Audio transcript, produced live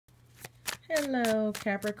Hello,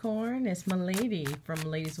 Capricorn. It's Malady from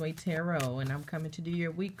Maladys Way Tarot, and I'm coming to do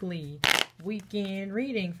your weekly weekend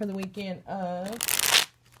reading for the weekend of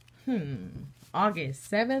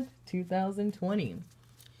August 7th, 2020.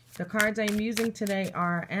 The cards I'm using today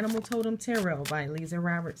are Animal Totem Tarot by Lisa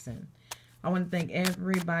Robertson. I want to thank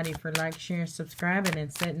everybody for sharing, subscribing,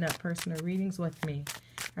 and setting up personal readings with me.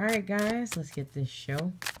 Alright, guys, let's get this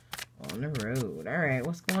show on the road. Alright,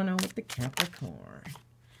 what's going on with the Capricorn?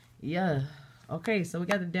 Yeah. Okay, so we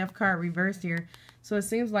got the Death card reversed here. So it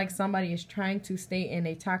seems like somebody is trying to stay in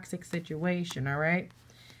a toxic situation, alright?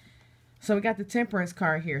 So we got the Temperance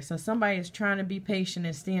card here. So somebody is trying to be patient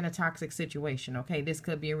and stay in a toxic situation, okay? This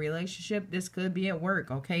could be a relationship. This could be at work,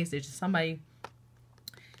 okay? So it's just somebody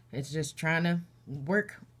that's just trying to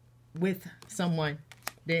work with someone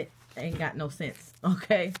that ain't got no sense,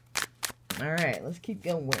 okay? Alright, let's keep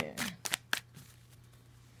going.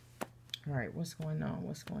 Alright, what's going on?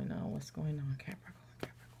 What's going on? What's going on, Capricorn?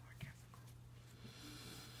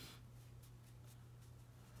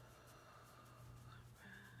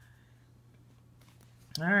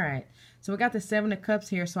 Alright, so we got the Seven of Cups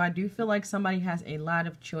here. So I do feel like somebody has a lot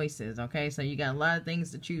of choices, okay? So you got a lot of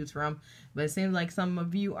things to choose from. But it seems like some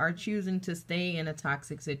of you are choosing to stay in a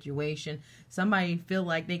toxic situation. Somebody feel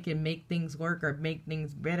like they can make things work or make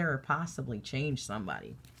things better or possibly change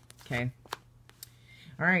somebody, okay?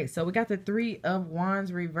 Alright, so we got the Three of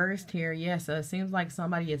Wands reversed here. Yes, so it seems like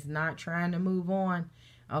somebody is not trying to move on.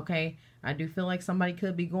 Okay, I do feel like somebody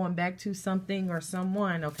could be going back to something or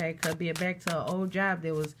someone. Okay, could be back to an old job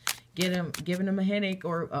that was giving them a headache,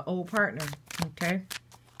 or an old partner. Okay.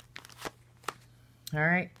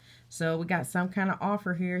 Alright, so we got some kind of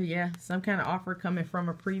offer here. Yeah, some kind of offer coming from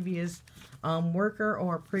a previous worker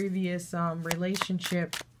or a previous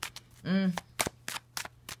relationship.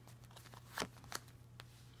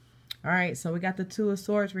 Alright, so we got the Two of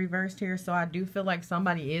Swords reversed here. So I do feel like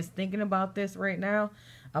somebody is thinking about this right now,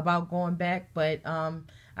 about going back. But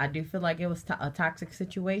I do feel like it was a toxic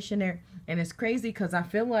situation there. And it's crazy because I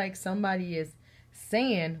feel like somebody is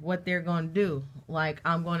saying what they're going to do. Like,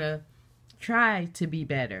 I'm going to try to be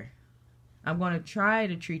better. I'm going to try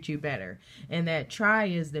to treat you better. And that try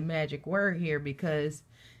is the magic word here, because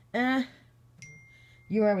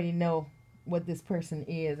you already know what this person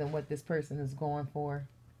is and what this person is going for.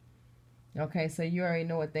 Okay, so you already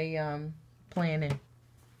know what they planning.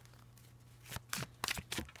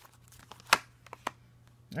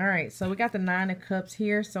 Alright, so we got the Nine of Cups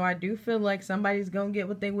here. So I do feel like somebody's going to get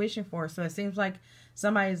what they're wishing for. So it seems like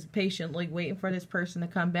somebody's patiently waiting for this person to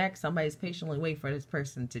come back. Somebody's patiently waiting for this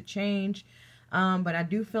person to change. But I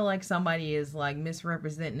do feel like somebody is like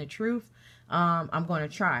misrepresenting the truth. I'm going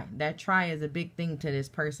to try. That try is a big thing to this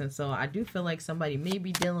person. So I do feel like somebody may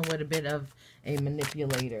be dealing with a bit of a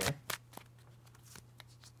manipulator.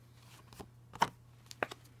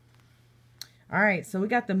 Alright, so we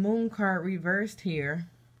got the Moon card reversed here.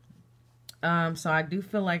 So I do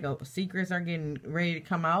feel like secrets are getting ready to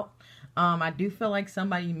come out. I do feel like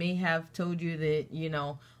somebody may have told you that, you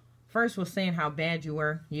know, first was saying how bad you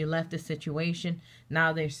were. You left the situation.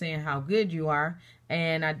 Now they're saying how good you are.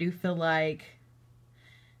 And I do feel like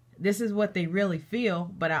this is what they really feel.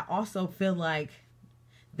 But I also feel like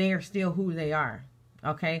they are still who they are.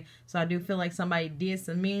 Okay? So I do feel like somebody did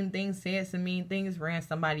some mean things, said some mean things, ran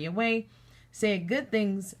somebody away. Said good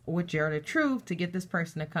things, which are the truth, to get this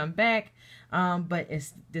person to come back. But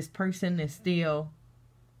this person is still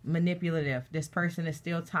manipulative. This person is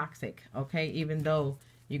still toxic, okay? Even though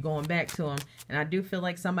you're going back to them. And I do feel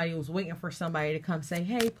like somebody was waiting for somebody to come say,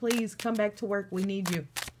 hey, please come back to work. We need you.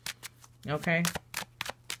 Okay?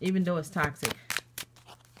 Even though it's toxic.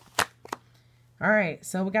 Alright,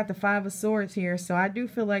 so we got the Five of Swords here. So I do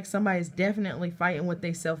feel like somebody's definitely fighting with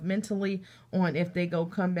themselves mentally on if they go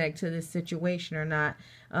come back to this situation or not.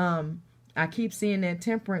 I keep seeing that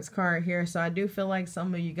Temperance card here. So I do feel like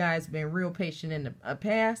some of you guys have been real patient in the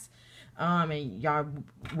past. And y'all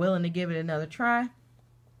willing to give it another try.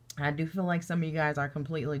 I do feel like some of you guys are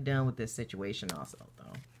completely done with this situation also,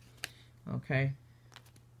 though. Okay.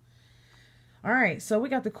 Alright, so we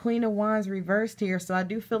got the Queen of Wands reversed here. So I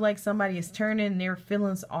do feel like somebody is turning their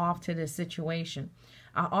feelings off to this situation.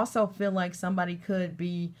 I also feel like somebody could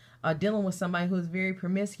be dealing with somebody who's very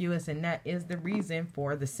promiscuous, and that is the reason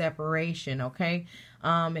for the separation, okay?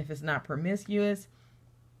 If it's not promiscuous,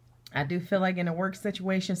 I do feel like in a work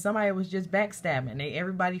situation, somebody was just backstabbing.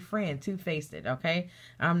 Everybody friend, two-faced it, okay?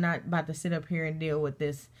 I'm not about to sit up here and deal with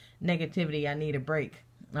this negativity. I need a break.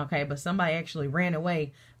 Okay, but somebody actually ran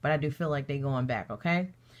away, but I do feel like they going back,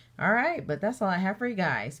 okay? Alright, but that's all I have for you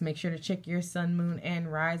guys. Make sure to check your sun, moon, and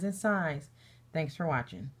rising signs. Thanks for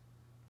watching.